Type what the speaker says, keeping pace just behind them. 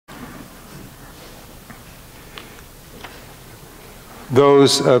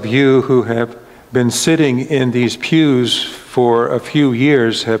Those of you who have been sitting in these pews for a few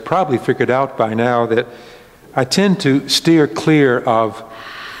years have probably figured out by now that I tend to steer clear of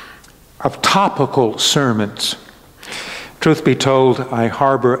topical sermons. Truth be told, I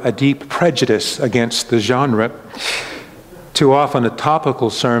harbor a deep prejudice against the genre. Too often a topical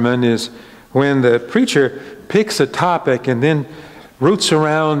sermon is when the preacher picks a topic and then roots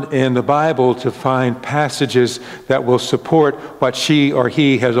around in the Bible to find passages that will support what she or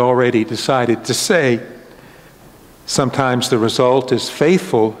he has already decided to say. Sometimes the result is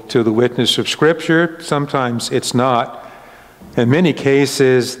faithful to the witness of Scripture, sometimes it's not. In many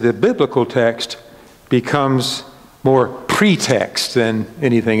cases, the biblical text becomes more pretext than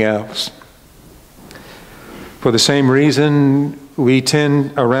anything else. For the same reason, we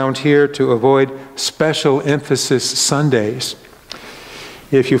tend around here to avoid special emphasis Sundays.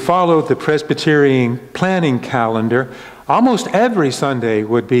 If you follow the Presbyterian planning calendar, almost every Sunday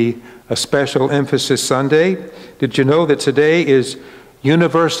would be a special emphasis Sunday. Did you know that today is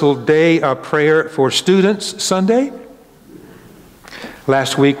Universal Day of Prayer for Students Sunday?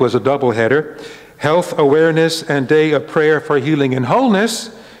 Last week was a doubleheader. Health Awareness and Day of Prayer for Healing and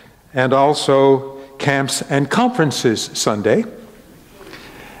Wholeness, and also Camps and Conferences Sunday.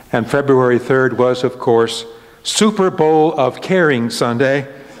 And February 3rd was, of course, Super Bowl of Caring Sunday,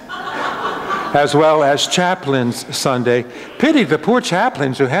 as well as Chaplains Sunday. Pity the poor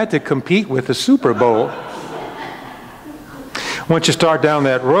chaplains who had to compete with the Super Bowl. Once you start down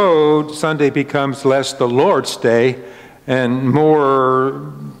that road, Sunday becomes less the Lord's Day and more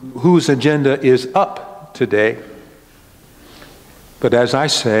whose agenda is up today. But as I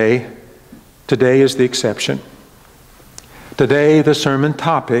say, today is the exception. Today the sermon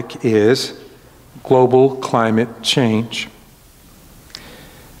topic is global climate change.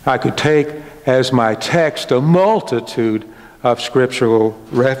 I could take as my text a multitude of scriptural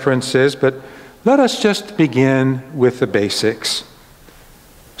references, but let us just begin with the basics.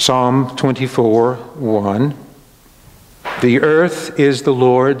 Psalm 24:1. The earth is the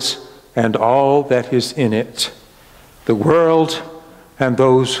Lord's and all that is in it, the world and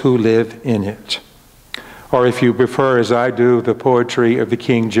those who live in it. Or if you prefer, as I do, the poetry of the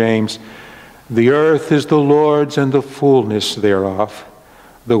King James, the earth is the Lord's and the fullness thereof,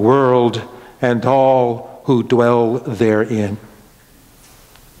 the world and all who dwell therein.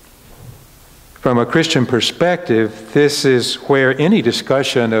 From a Christian perspective, this is where any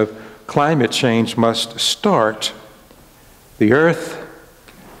discussion of climate change must start. The earth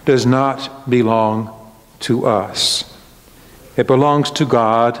does not belong to us. It belongs to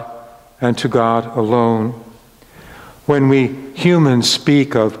God and to God alone. When we humans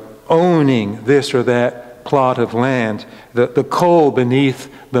speak of owning this or that plot of land, the coal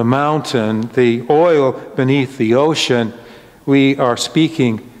beneath the mountain, the oil beneath the ocean, we are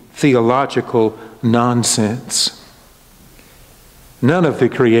speaking theological nonsense. None of the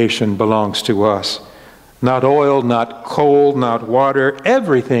creation belongs to us. Not oil, not coal, not water.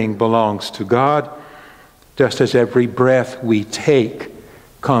 Everything belongs to God, just as every breath we take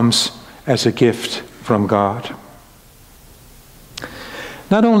comes as a gift from God.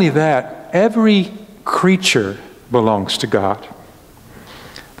 Not only that, every creature belongs to God.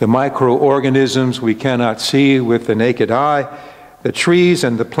 The microorganisms we cannot see with the naked eye, the trees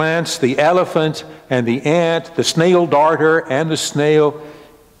and the plants, the elephant and the ant, the snail darter and the snail,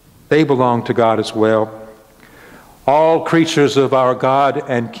 they belong to God as well. All creatures of our God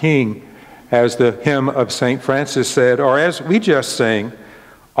and King, as the hymn of St. Francis said, or as we just sang,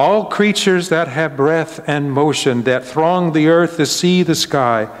 all creatures that have breath and motion, that throng the earth, the sea, the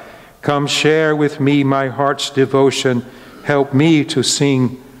sky, come share with me my heart's devotion. Help me to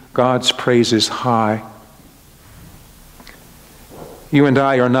sing God's praises high. You and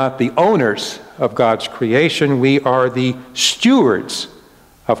I are not the owners of God's creation. We are the stewards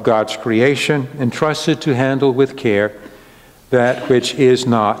of God's creation, entrusted to handle with care that which is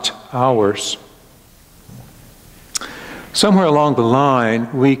not ours. Somewhere along the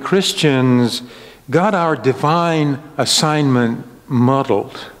line, we Christians got our divine assignment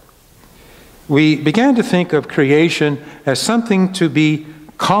muddled. We began to think of creation as something to be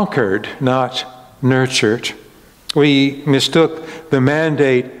conquered, not nurtured. We mistook the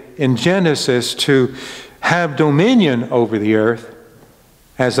mandate in Genesis to have dominion over the earth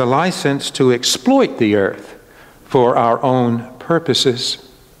as a license to exploit the earth for our own purposes.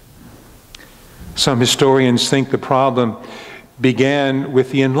 Some historians think the problem began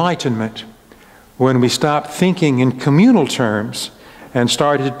with the Enlightenment, when we stopped thinking in communal terms and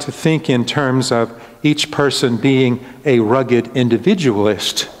started to think in terms of each person being a rugged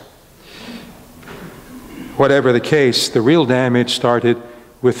individualist. Whatever the case, the real damage started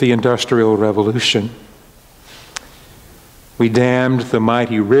with the Industrial Revolution. We dammed the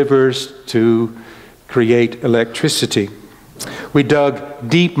mighty rivers to create electricity. We dug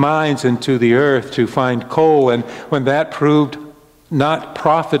deep mines into the earth to find coal, and when that proved not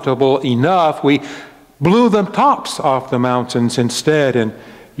profitable enough, we blew the tops off the mountains instead and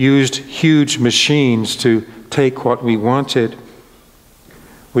used huge machines to take what we wanted.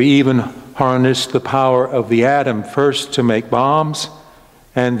 We even harnessed the power of the atom, first to make bombs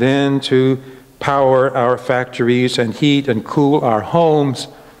and then to power our factories and heat and cool our homes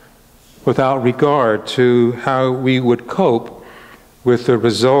without regard to how we would cope with the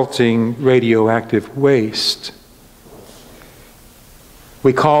resulting radioactive waste.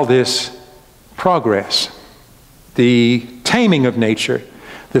 We call this progress, the taming of nature,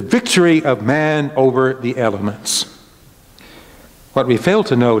 the victory of man over the elements. What we failed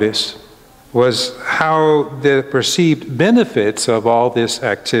to notice was how the perceived benefits of all this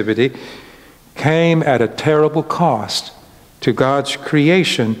activity came at a terrible cost to God's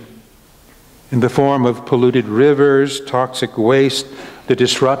creation in the form of polluted rivers, toxic waste, the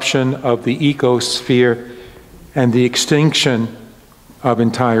disruption of the ecosphere, and the extinction of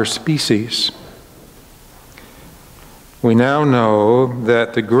entire species. We now know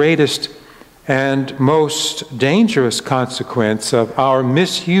that the greatest and most dangerous consequence of our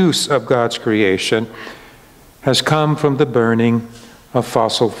misuse of God's creation has come from the burning of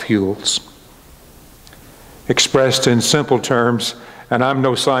fossil fuels. Expressed in simple terms, and I'm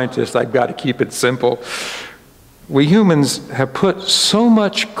no scientist, I've got to keep it simple. We humans have put so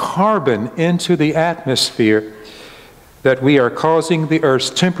much carbon into the atmosphere that we are causing the Earth's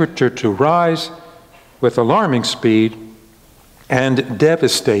temperature to rise with alarming speed and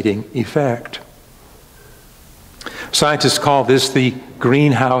devastating effect. Scientists call this the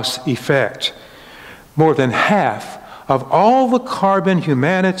greenhouse effect. More than half of all the carbon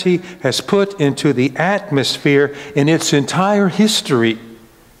humanity has put into the atmosphere in its entire history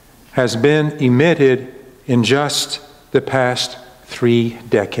has been emitted in just the past 3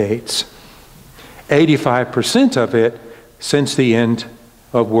 decades. 85% of it since the end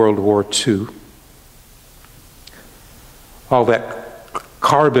of World War II. All that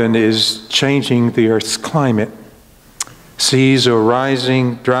carbon is changing the Earth's climate. Seas are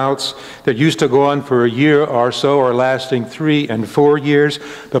rising, droughts that used to go on for a year or so are lasting 3 and 4 years.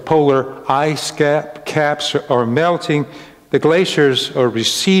 The polar ice caps are melting. The glaciers are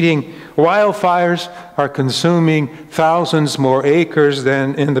receding. Wildfires are consuming thousands more acres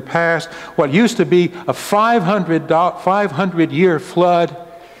than in the past. What used to be a 500-year flood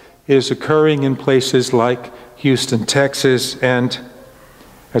is occurring in places like Houston, Texas, and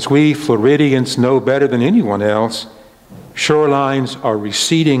as we Floridians know better than anyone else, shorelines are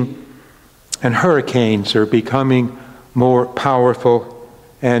receding and hurricanes are becoming more powerful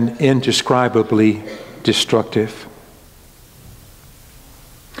and indescribably destructive.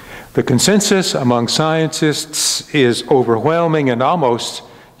 The consensus among scientists is overwhelming and almost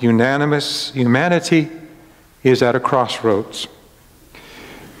unanimous. Humanity is at a crossroads.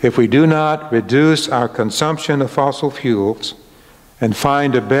 If we do not reduce our consumption of fossil fuels and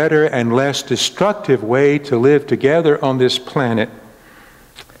find a better and less destructive way to live together on this planet,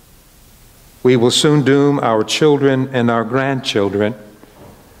 we will soon doom our children and our grandchildren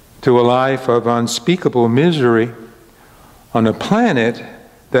to a life of unspeakable misery on a planet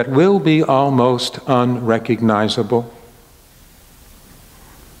that will be almost unrecognizable.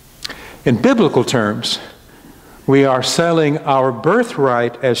 In biblical terms, we are selling our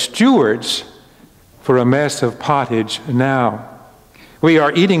birthright as stewards for a mess of pottage now. We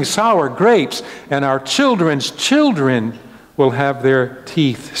are eating sour grapes, and our children's children will have their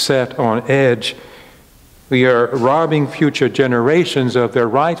teeth set on edge. We are robbing future generations of their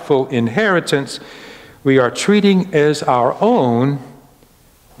rightful inheritance. We are treating as our own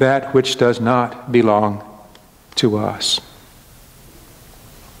that which does not belong to us.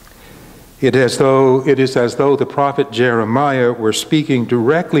 It is as though the prophet Jeremiah were speaking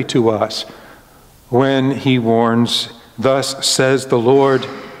directly to us when he warns, "Thus says the Lord,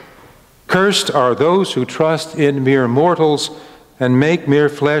 cursed are those who trust in mere mortals and make mere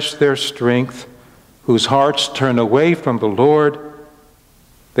flesh their strength, whose hearts turn away from the Lord.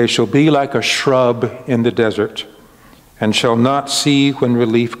 They shall be like a shrub in the desert, and shall not see when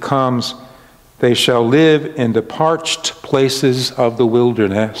relief comes. They shall live in the parched places of the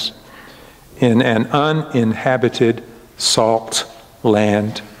wilderness, in an uninhabited salt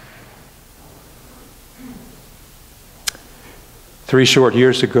land." 3 short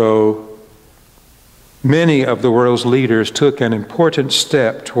years ago, many of the world's leaders took an important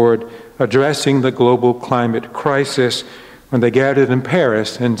step toward addressing the global climate crisis when they gathered in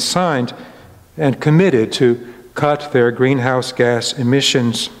Paris and signed and committed to cut their greenhouse gas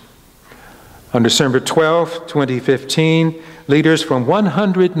emissions. On December 12, 2015, leaders from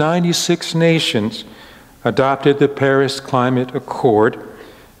 196 nations adopted the Paris Climate Accord.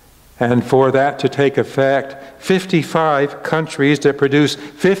 And for that to take effect, 55 countries that produce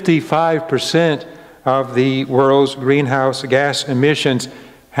 55% of the world's greenhouse gas emissions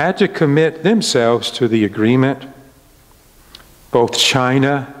had to commit themselves to the agreement. Both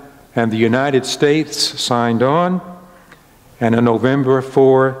China and the United States signed on, and on November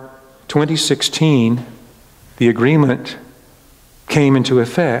 4, 2016, the agreement came into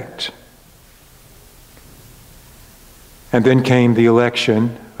effect. And then came the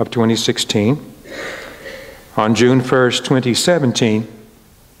election of 2016. On June 1st, 2017,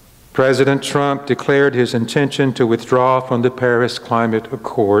 President Trump declared his intention to withdraw from the Paris Climate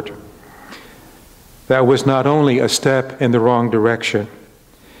Accord. That was not only a step in the wrong direction,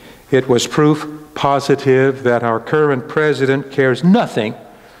 it was proof positive that our current president cares nothing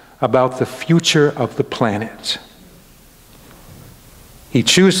about the future of the planet. He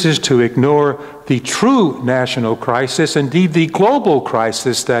chooses to ignore the true national crisis, indeed the global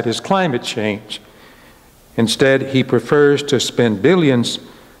crisis that is climate change. Instead, he prefers to spend billions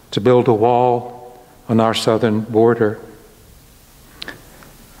to build a wall on our southern border.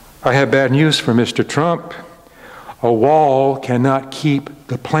 I have bad news for Mr. Trump. A wall cannot keep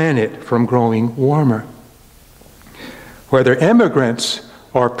the planet from growing warmer. Whether immigrants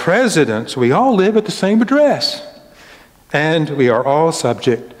or presidents, we all live at the same address. And we are all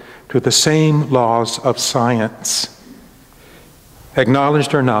subject to the same laws of science.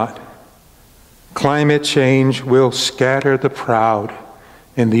 Acknowledged or not, climate change will scatter the proud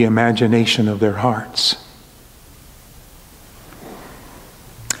in the imagination of their hearts.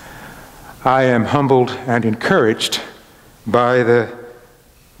 I am humbled and encouraged by the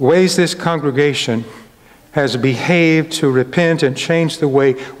ways this congregation has behaved to repent and change the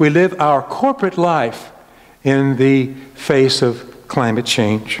way we live our corporate life in the face of climate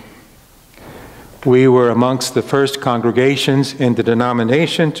change. We were amongst the first congregations in the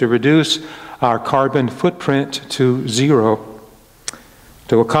denomination to reduce our carbon footprint to zero.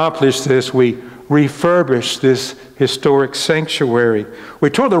 To accomplish this, we refurbished this historic sanctuary. We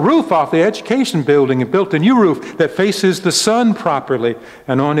tore the roof off the education building and built a new roof that faces the sun properly,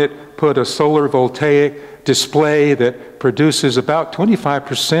 and on it put a solar voltaic display that produces about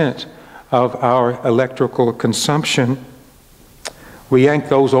 25% of our electrical consumption. We yanked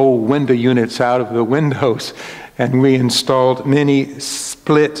those old window units out of the windows, and we installed many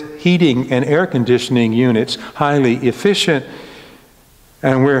split heating and air conditioning units, highly efficient.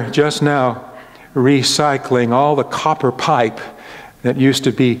 And we're just now recycling all the copper pipe that used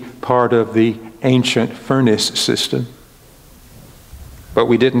to be part of the ancient furnace system. But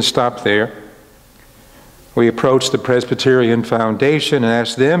we didn't stop there. We approached the Presbyterian Foundation and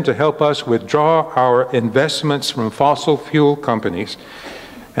asked them to help us withdraw our investments from fossil fuel companies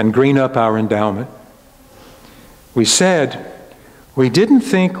and green up our endowment. We said we didn't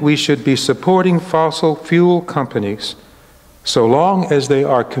think we should be supporting fossil fuel companies so long as they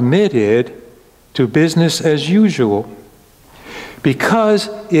are committed to business as usual, because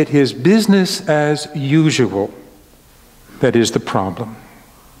it is business as usual that is the problem.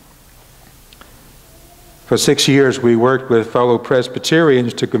 For 6 years, we worked with fellow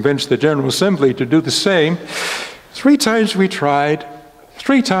Presbyterians to convince the General Assembly to do the same. 3 times we tried,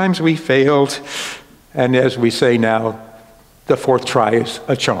 3 times we failed, and as we say now, the 4th try is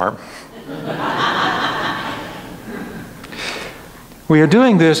a charm. We are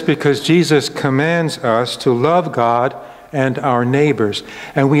doing this because Jesus commands us to love God and our neighbors,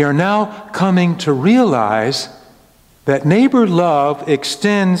 and we are now coming to realize that neighbor love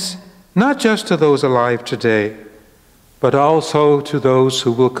extends not just to those alive today, but also to those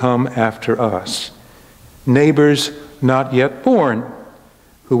who will come after us. Neighbors not yet born,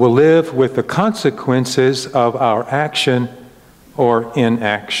 who will live with the consequences of our action or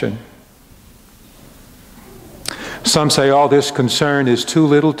inaction. Some say all this concern is too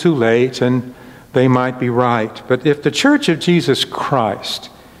little too late, and they might be right. But if the Church of Jesus Christ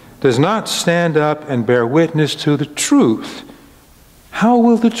does not stand up and bear witness to the truth, how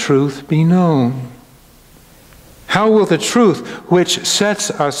will the truth be known? How will the truth which sets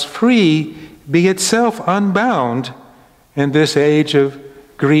us free be itself unbound in this age of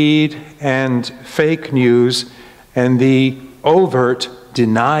greed and fake news and the overt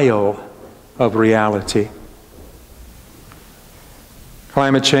denial of reality?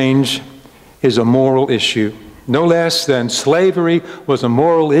 Climate change is a moral issue. No less than slavery was a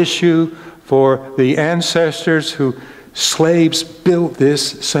moral issue for the ancestors who slaves built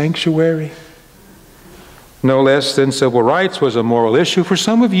this sanctuary. No less than civil rights was a moral issue for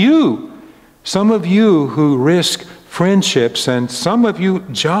some of you who risk friendships and some of you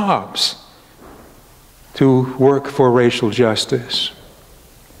jobs to work for racial justice.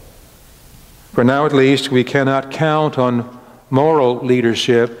 For now at least, we cannot count on moral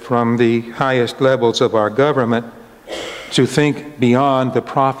leadership from the highest levels of our government to think beyond the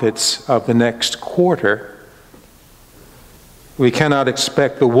profits of the next quarter. We cannot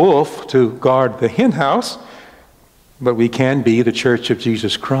expect the wolf to guard the henhouse, but we can be the Church of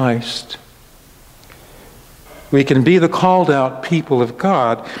Jesus Christ. We can be the called out people of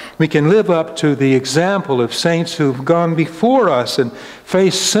God. We can live up to the example of saints who've gone before us and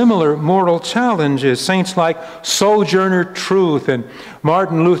faced similar moral challenges. Saints like Sojourner Truth and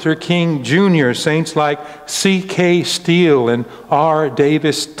Martin Luther King Jr., saints like C.K. Steele and R.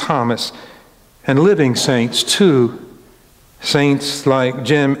 Davis Thomas, and living saints too. Saints like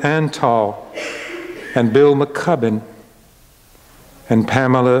Jim Antal and Bill McCubbin and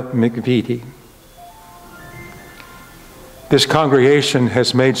Pamela McVitie. This congregation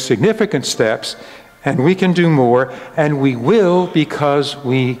has made significant steps, and we can do more, and we will because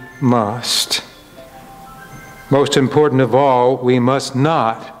we must. Most important of all, we must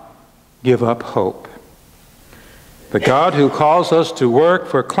not give up hope. The God who calls us to work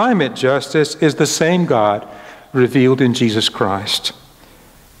for climate justice is the same God revealed in Jesus Christ,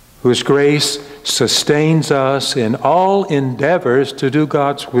 whose grace sustains us in all endeavors to do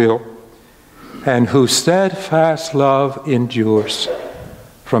God's will, and whose steadfast love endures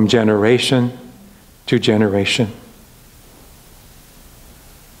from generation to generation.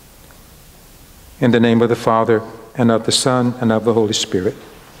 In the name of the Father, and of the Son, and of the Holy Spirit.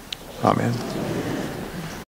 Amen.